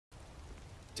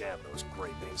damn those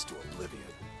Greymanes to oblivion.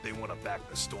 They want to back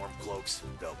the Stormcloaks,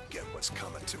 they'll get what's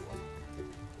coming to them.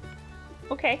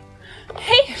 Okay.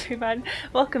 Hey everyone!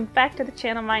 Welcome back to the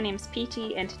channel. My name's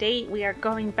Peachy, and today we are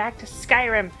going back to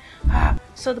Skyrim.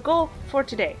 So the goal for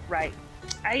today, right?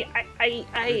 The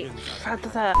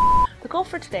goal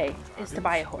for today is to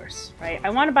buy a horse, right?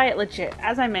 I want to buy it legit.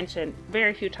 As I mentioned,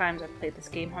 very few times I've played this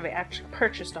game have I actually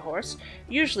purchased a horse.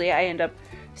 Usually I end up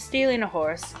stealing a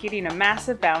horse, getting a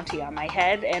massive bounty on my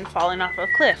head, and falling off a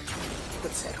cliff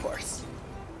with said horse.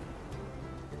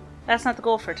 That's not the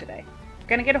goal for today. We're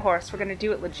gonna get a horse, we're gonna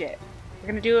do it legit. We're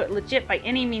gonna do it legit by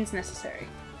any means necessary.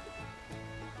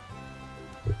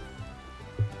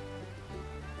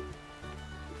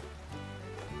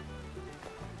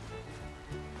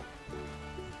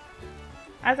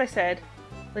 As I said,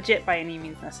 legit by any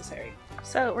means necessary.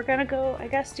 So we're gonna go, I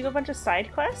guess, do a bunch of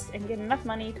side quests and get enough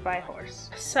money to buy a horse.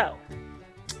 So,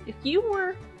 if you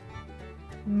were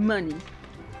money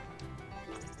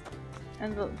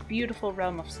in the beautiful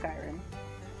realm of Skyrim,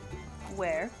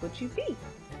 where would you be?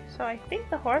 So I think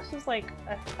the horse was like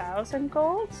 1,000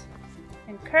 golds,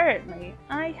 and currently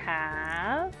I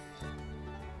have...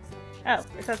 Oh,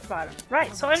 it's at the bottom.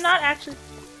 Right, so I'm not actually...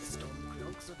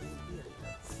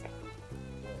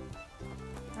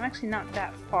 I'm actually not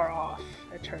that far off,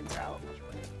 it turns out.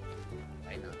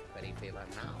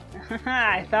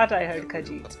 I thought I heard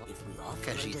Khajiit.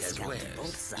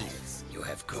 You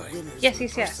have coin. Yes.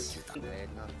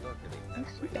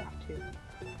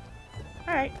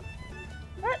 Alright,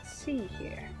 let's see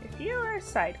here. If you were a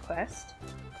side quest,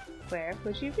 where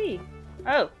would you be?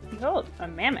 Oh, behold, a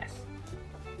mammoth.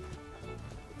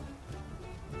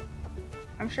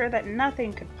 I'm sure that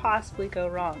nothing could possibly go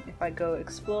wrong if I go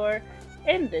explore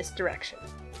in this direction.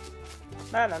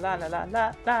 La la la la la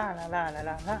la la la la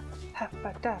la la ha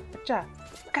ba da ba ja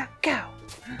ga gow.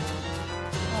 A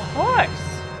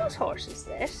horse? Whose horse is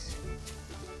this?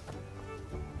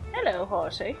 Hello,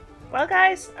 horsey. Well,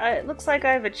 guys, it looks like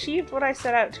I've achieved what I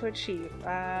set out to achieve.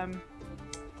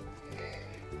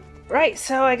 Right,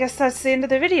 so I guess that's the end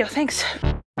of the video. Thanks.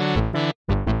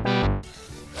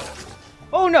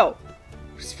 Oh no!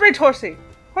 Sprint, horsey!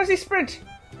 Horsey, sprint!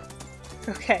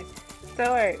 Okay, so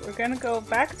alright, we're gonna go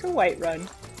back to Whiterun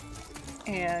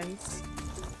and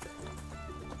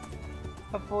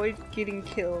avoid getting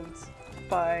killed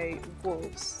by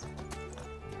wolves.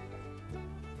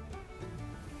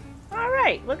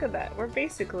 Alright, look at that. We're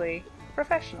basically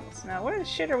professionals. Now, where the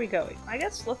shit are we going? I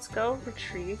guess let's go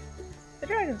retrieve the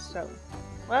Dragonstone.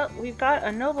 Well, we've got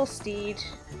a noble steed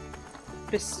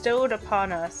bestowed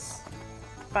upon us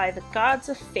by the gods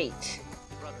of fate.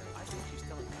 Brother, I think she's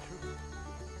telling the truth.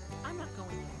 I'm not going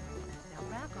there. Now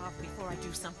back off before I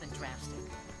do something drastic.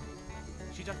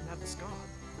 She doesn't have the scar.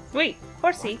 Wait,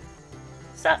 horsey.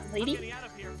 Sup, lady? Getting out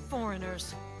of here.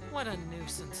 Foreigners, what a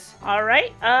nuisance.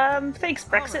 Alright, thanks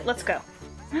Brexit, let's go.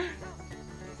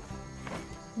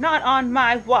 Not on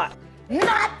my watch.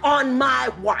 Not on my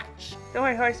watch! Don't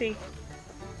worry, horsey.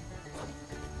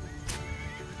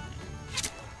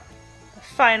 The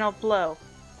final blow.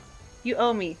 You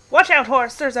owe me. Watch out,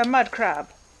 horse! There's a mud crab.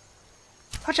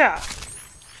 Watch out!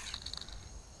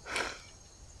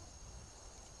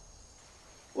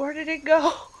 Where did it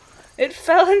go? It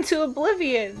fell into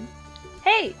oblivion.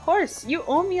 Hey, horse, you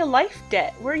owe me a life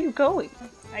debt. Where are you going?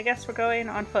 I guess we're going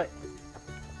on foot.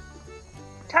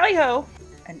 Tally-ho!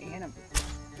 An animal.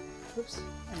 Oops,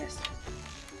 I missed.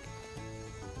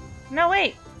 No,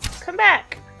 wait! Come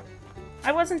back!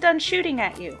 I wasn't done shooting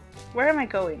at you. Where am I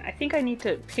going? I think I need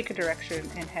to pick a direction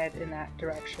and head in that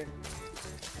direction.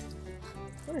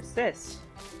 What is this?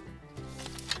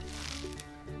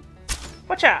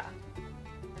 Watcha!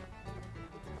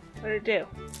 What did it do?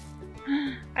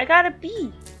 I got a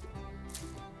bee!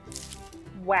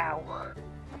 Wow.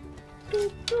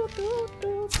 Do, do, do,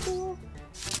 do, do.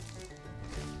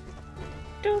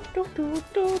 Do do do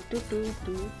do do do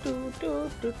do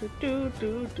do do do do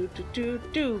do do do do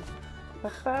do.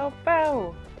 Bow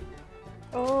bow.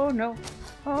 Oh no.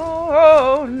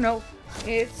 Oh no.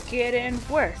 It's getting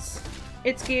worse.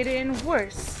 It's getting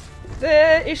worse.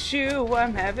 The issue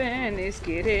I'm having is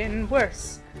getting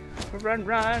worse. Run,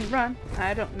 run, run.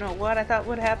 I don't know what I thought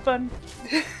would happen.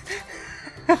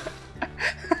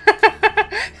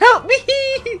 Help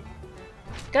me!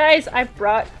 Guys, I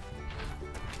brought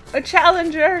a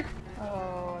challenger!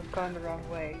 Oh, I've gone the wrong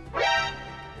way.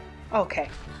 Okay.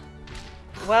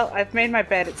 Well, I've made my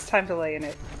bed. It's time to lay in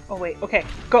it. Oh, wait. Okay.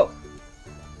 Go!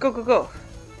 Go, go, go!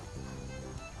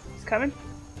 He's coming?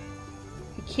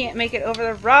 He can't make it over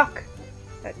the rock!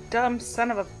 That dumb son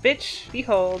of a bitch!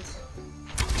 Behold.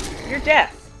 Your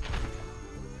death!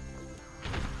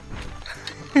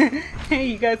 Hey,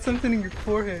 you got something in your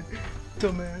forehead,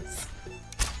 dumbass.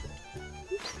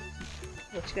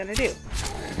 What you gonna do?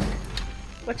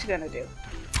 What you gonna do?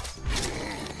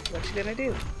 What you gonna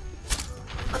do?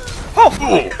 Oh!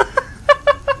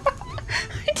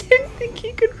 I didn't think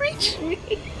he could reach me.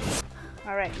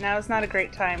 Alright, now is not a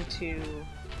great time to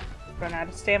run out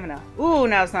of stamina. Ooh,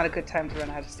 now is not a good time to run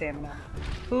out of stamina.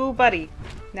 Ooh, buddy.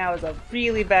 Now is a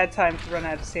really bad time to run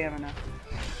out of stamina.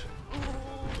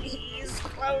 Ooh, he's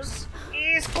close.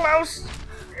 He's close.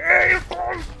 He's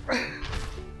close.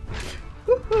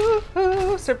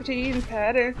 Woohoo! Serpentine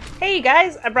pattern. Hey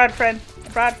guys, I brought a friend. I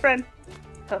brought a friend.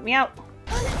 Help me out.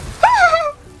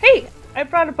 Hey, I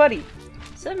brought a buddy.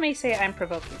 Some may say I'm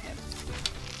provoking him.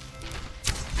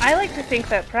 I like to think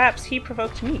that perhaps he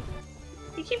provoked me.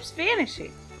 He keeps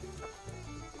vanishing.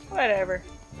 Whatever.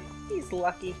 He's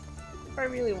lucky. If I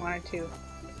really wanted to,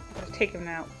 I'd take him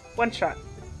out. One shot.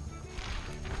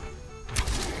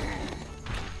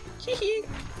 Hee hee.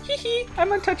 Hee hee.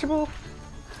 I'm untouchable.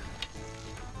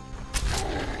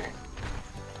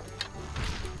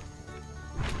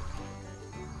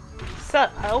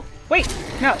 Sup, ho? Wait!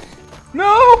 No!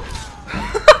 No!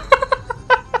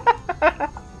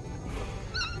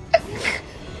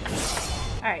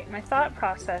 Alright, my thought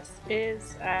process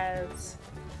is as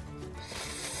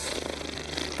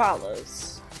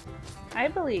follows. I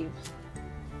believe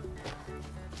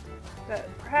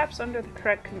that perhaps under the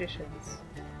correct conditions,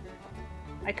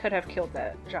 I could have killed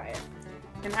that giant.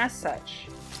 And as such,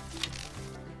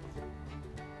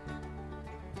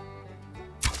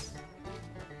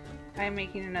 I am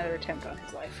making another attempt on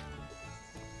his life.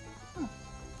 Oh,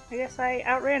 I guess I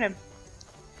outran him.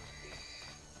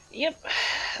 Yep,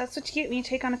 that's what you get when you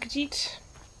take on a Khajiit.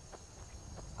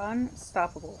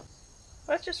 Unstoppable.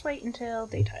 Let's just wait until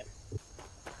daytime.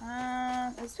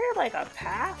 Is there like a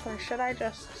path, or should I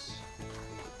just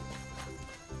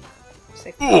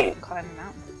say climb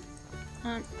a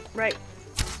mountain? Right.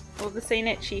 Well, this ain't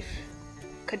it, Chief.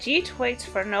 Khajiit waits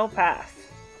for no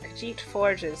path. Khajiit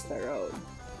forges their own.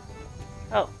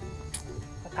 Oh,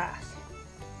 a path.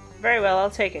 Very well, I'll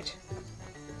take it.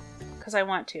 Because I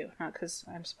want to, not because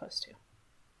I'm supposed to.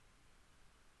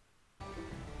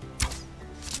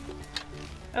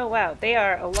 Oh wow, they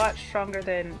are a lot stronger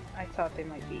than I thought they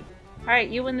might be. Alright,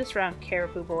 you win this round,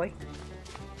 Caribou Boy.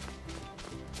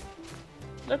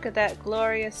 Look at that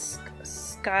glorious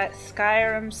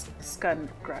Skyrim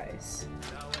Scungrise.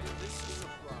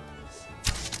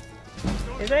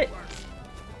 Is it?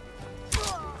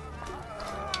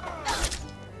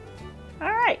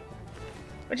 Alright.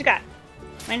 What you got?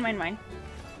 Mine, mine, mine.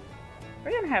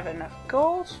 We're gonna have enough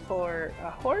gold for a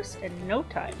horse in no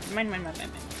time. Mine, mine, mine, mine,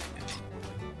 mine, mine.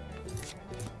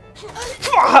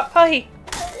 Hi!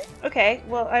 Okay,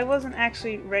 well, I wasn't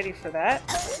actually ready for that.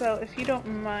 So if you don't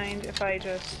mind if I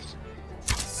just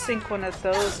sink one of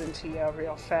those into you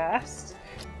real fast.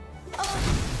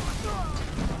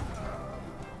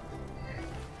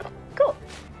 Cool.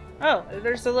 Oh,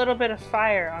 there's a little bit of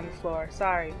fire on the floor.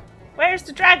 Sorry. Where's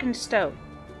the dragon stone?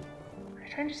 Are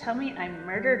you trying to tell me I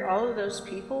murdered all of those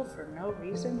people for no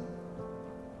reason?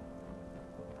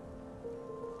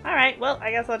 Alright, well,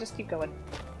 I guess I'll just keep going.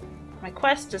 My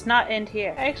quest does not end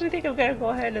here. I actually think I'm gonna go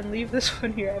ahead and leave this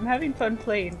one here. I'm having fun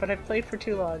playing, but I've played for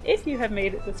too long. If you have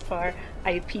made it this far,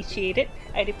 I appreciate it.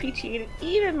 I'd appreciate it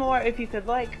even more if you could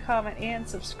like, comment, and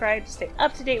subscribe to stay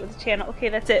up to date with the channel. Okay,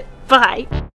 that's it. Bye!